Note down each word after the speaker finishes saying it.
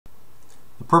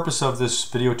The purpose of this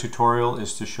video tutorial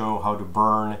is to show how to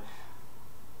burn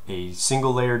a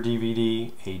single layer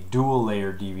DVD, a dual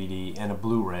layer DVD, and a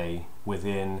Blu-ray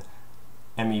within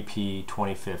MEP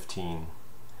 2015.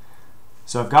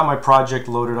 So I've got my project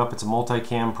loaded up. It's a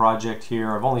multicam project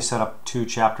here. I've only set up 2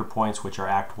 chapter points, which are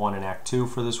Act 1 and Act 2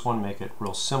 for this one, make it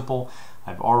real simple.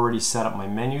 I've already set up my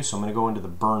menu, so I'm going to go into the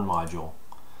burn module.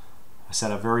 I set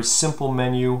a very simple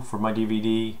menu for my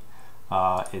DVD.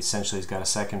 Essentially it's got a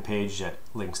second page that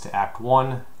links to Act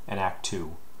 1 and Act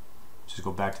 2. Just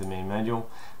go back to the main menu,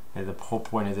 and the whole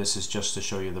point of this is just to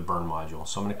show you the burn module.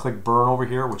 So I'm going to click burn over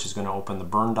here, which is going to open the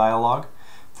burn dialog.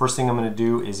 First thing I'm going to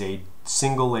do is a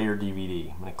single layer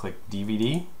DVD. I'm going to click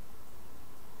DVD,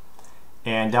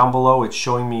 and down below it's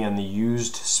showing me on the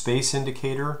used space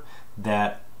indicator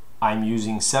that I'm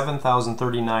using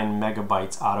 7,039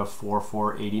 megabytes out of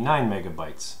 4,489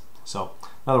 megabytes. So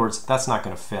in other words, that's not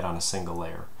going to fit on a single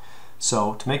layer.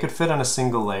 So to make it fit on a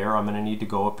single layer, I'm going to need to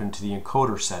go up into the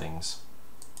encoder settings,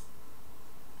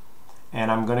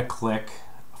 and I'm going to click,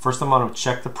 first I'm going to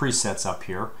check the presets up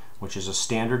here, which is a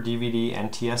standard DVD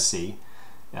NTSC.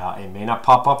 It may not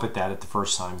pop up at that at the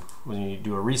first time. When you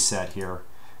do a reset here,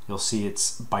 you'll see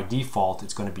it's by default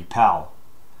it's going to be PAL.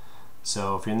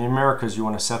 So if you're in the Americas, you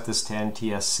want to set this to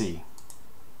NTSC.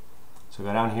 So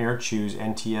go down here, choose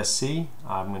NTSC.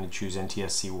 I'm going to choose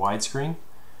NTSC widescreen.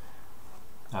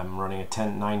 I'm running a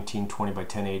 1920 by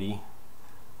 1080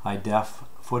 high def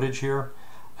footage here.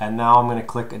 And now I'm going to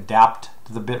click adapt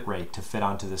to the bitrate to fit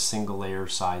onto this single layer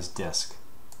size disc.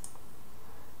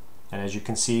 And as you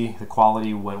can see, the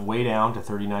quality went way down to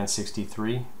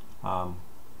 3963. And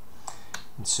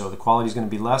so the quality is going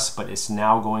to be less, but it's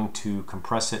now going to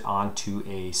compress it onto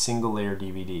a single layer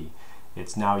DVD.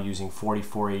 It's now using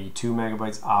 4482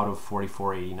 megabytes out of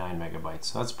 4489 megabytes.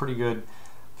 So that's a pretty good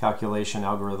calculation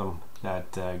algorithm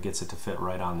that gets it to fit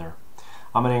right on there.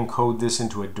 I'm going to encode this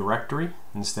into a directory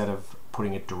instead of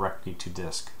putting it directly to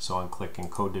disk. So I'm clicking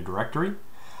encode to directory.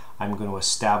 I'm going to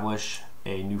establish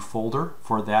a new folder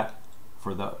for that,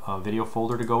 for the video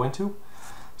folder to go into.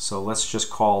 So let's just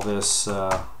call this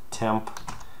temp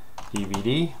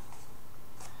DVD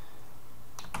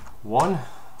 1.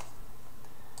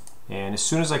 And as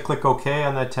soon as I click OK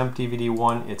on that temp DVD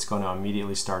 1, it's going to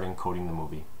immediately start encoding the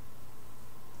movie.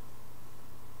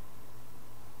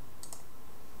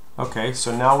 Okay,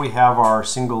 so now we have our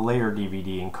single layer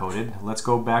DVD encoded. Let's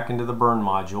go back into the burn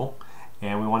module,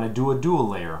 and we want to do a dual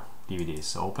layer DVD.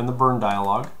 So open the burn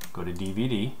dialog, go to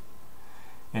DVD,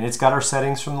 and it's got our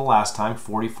settings from the last time,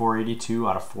 4482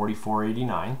 out of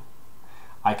 4489.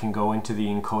 I can go into the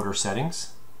encoder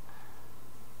settings.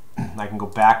 I can go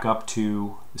back up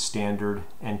to the standard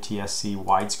NTSC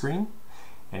widescreen,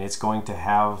 and it's going to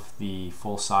have the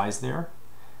full size there.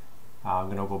 I'm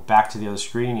going to go back to the other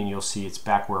screen, and you'll see it's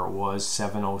back where it was,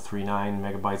 7039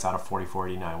 megabytes out of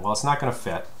 4489. Well, it's not going to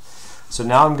fit. So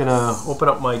now I'm going to open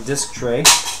up my disk tray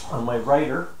on my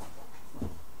writer.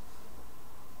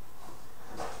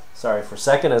 Sorry for a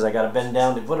second, as I got to bend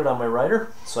down to put it on my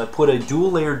writer. So I put a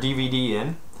dual layer DVD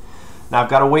in. Now I've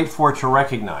got to wait for it to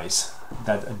recognize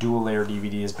that a dual layer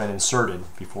DVD has been inserted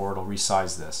before it'll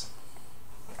resize this.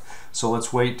 So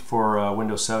let's wait for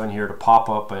Windows 7 here to pop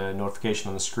up a notification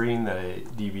on the screen that a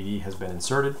DVD has been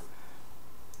inserted.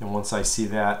 And once I see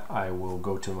that, I will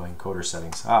go to my encoder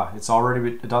settings. It's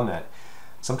already done that.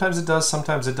 Sometimes it does,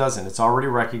 sometimes it doesn't. It's already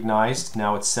recognized.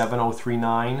 Now it's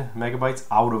 7039 megabytes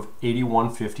out of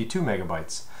 8152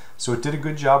 megabytes. So it did a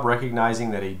good job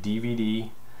recognizing that a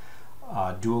DVD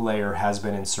dual layer has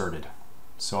been inserted.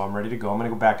 So I'm ready to go. I'm going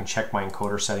to go back and check my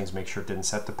encoder settings, make sure it didn't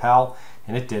set to PAL,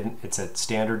 and it didn't. It's at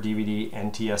standard DVD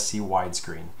NTSC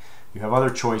widescreen. You have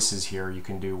other choices here you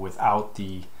can do without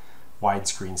the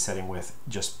widescreen setting with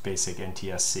just basic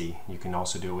NTSC. You can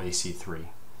also do AC3.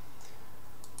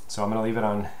 So I'm going to leave it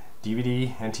on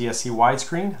DVD NTSC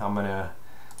widescreen. I'm going to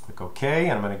click OK,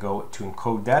 and I'm going to go to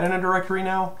encode that in a directory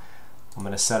now. I'm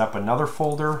going to set up another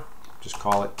folder, just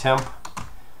call it temp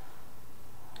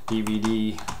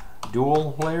DVD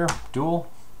dual layer,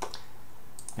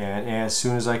 and as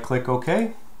soon as I click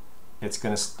OK, it's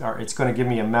going to give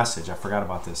me a message. I forgot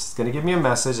about this. It's going to give me a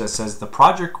message that says the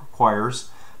project requires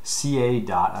CA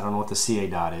dot, I don't know what the CA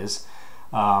dot is,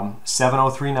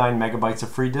 7039 megabytes of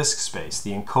free disk space.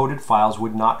 The encoded files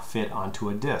would not fit onto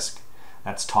a disk.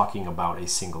 That's talking about a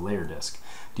single layer disk.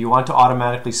 Do you want to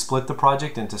automatically split the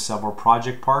project into several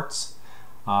project parts?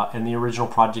 And the original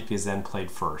project is then played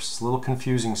first. It's a little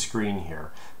confusing screen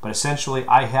here, but essentially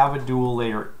I have a dual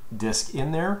layer disk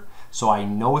in there, so I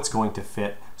know it's going to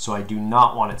fit, so I do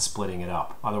not want it splitting it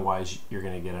up. Otherwise you're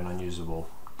going to get an unusable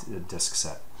disk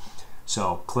set.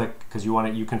 So click, because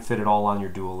you can fit it all on your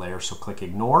dual layer, so click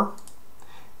ignore,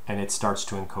 and it starts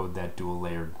to encode that dual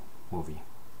layered movie.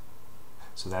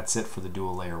 So that's it for the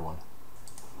dual layer one.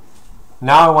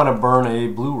 Now I want to burn a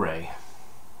Blu-ray.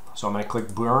 So I'm going to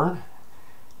click burn,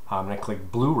 I'm going to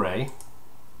click Blu-ray,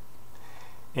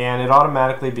 and it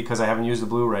automatically, because I haven't used the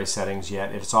Blu-ray settings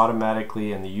yet, it's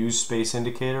automatically in the use space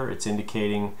indicator, it's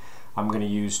indicating I'm going to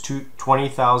use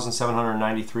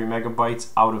 20,793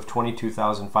 megabytes out of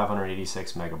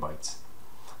 22,586 megabytes.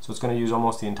 So it's going to use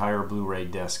almost the entire Blu-ray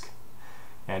disc.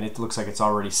 And it looks like it's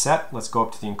already set. Let's go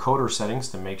up to the encoder settings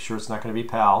to make sure it's not going to be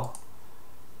PAL.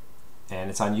 And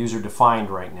it's on user defined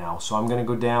right now. So I'm going to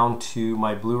go down to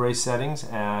my Blu-ray settings,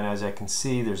 and as I can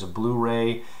see, there's a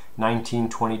Blu-ray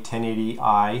 1920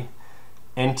 1080i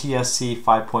NTSC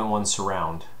 5.1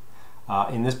 surround.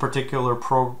 In this particular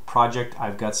project,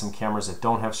 I've got some cameras that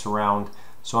don't have surround,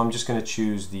 so I'm just going to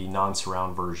choose the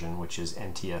non-surround version, which is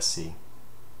NTSC.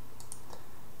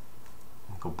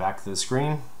 Go back to the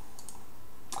screen,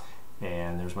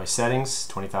 and there's my settings,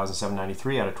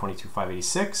 20,793 out of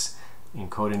 22,586,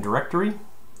 encode in directory. I'm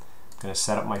going to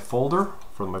set up my folder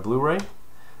for my Blu-ray,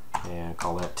 and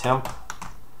call that temp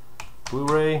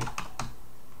Blu-ray.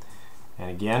 And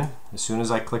again, as soon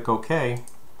as I click OK,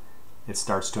 it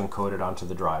starts to encode it onto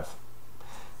the drive.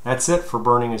 That's it for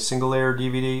burning a single layer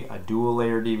DVD, a dual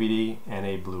layer DVD, and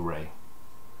a Blu-ray.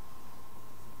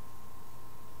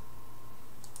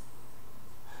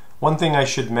 One thing I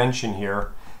should mention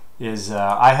here is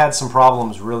I had some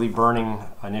problems really burning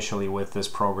initially with this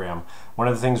program. One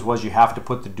of the things was you have to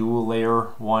put the dual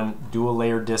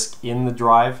layer disc in the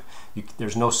drive.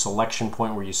 There's no selection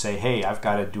point where you say, hey, I've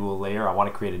got a dual layer, I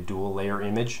want to create a dual layer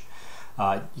image.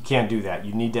 You can't do that.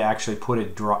 You need to actually put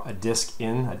a disc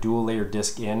in, a dual layer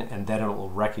disc in, and then it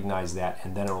will recognize that,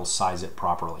 and then it will size it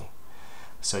properly.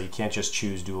 So you can't just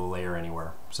choose dual layer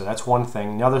anywhere. So that's one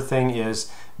thing. Another thing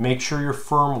is make sure your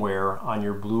firmware on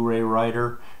your Blu-ray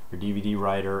writer, your DVD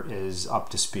writer is up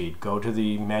to speed. Go to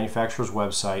the manufacturer's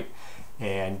website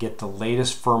and get the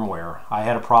latest firmware. I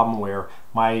had a problem where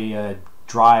my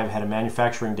drive had a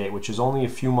manufacturing date which is only a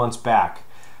few months back,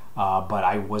 but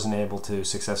I wasn't able to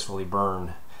successfully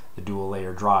burn the dual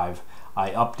layer drive.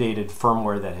 I updated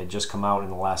firmware that had just come out in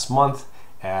the last month,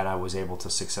 and I was able to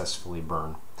successfully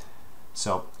burn.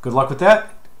 So good luck with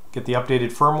that. Get the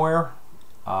updated firmware,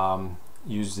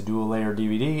 use the dual layer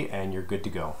DVD, and you're good to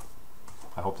go.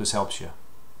 I hope this helps you.